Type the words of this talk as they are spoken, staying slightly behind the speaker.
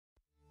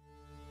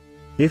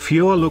If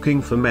you're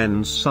looking for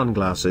men's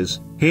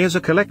sunglasses, here's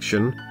a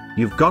collection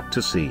you've got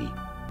to see.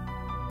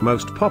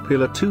 Most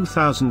popular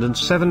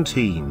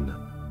 2017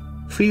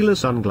 Fila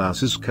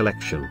Sunglasses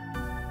Collection.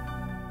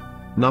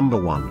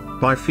 Number 1,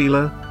 by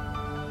Fila.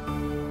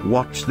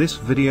 Watch this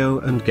video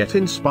and get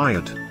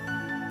inspired.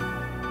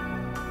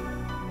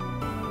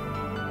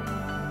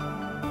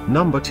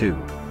 Number 2.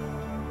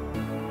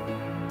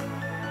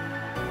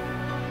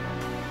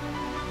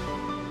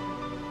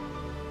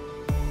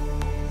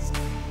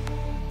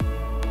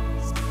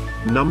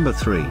 Number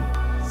 3.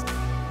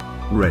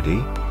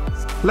 Ready?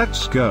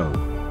 Let's go.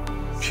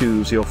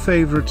 Choose your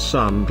favorite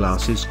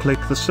sunglasses, click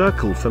the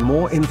circle for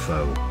more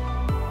info.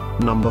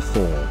 Number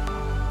 4.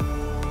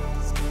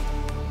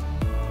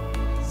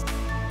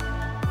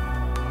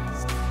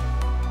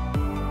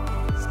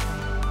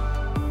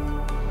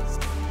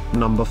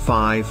 Number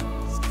 5.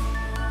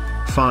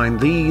 Find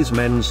these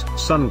men's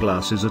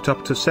sunglasses at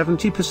up to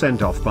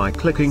 70% off by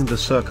clicking the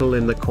circle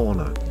in the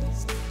corner.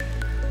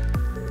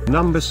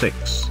 Number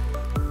 6.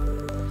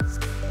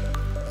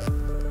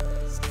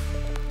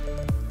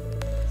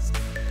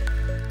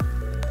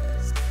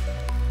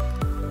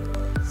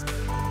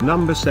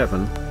 Number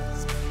 7.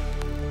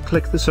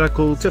 Click the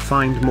circle to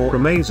find more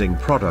amazing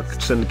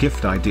products and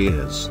gift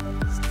ideas.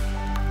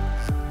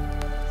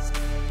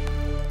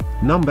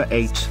 Number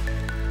 8.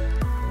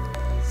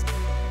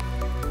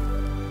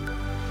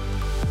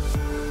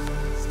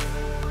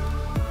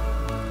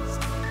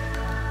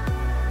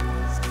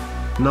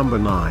 Number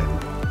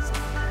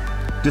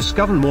 9.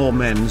 Discover more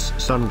men's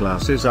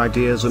sunglasses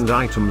ideas and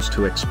items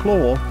to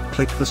explore,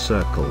 click the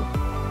circle.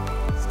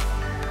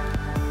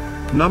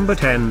 Number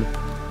 10.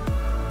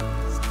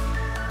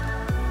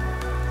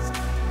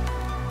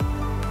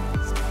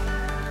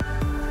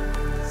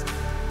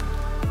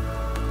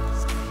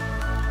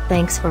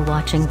 Thanks for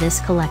watching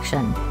this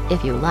collection.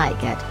 If you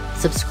like it,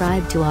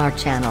 subscribe to our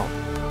channel.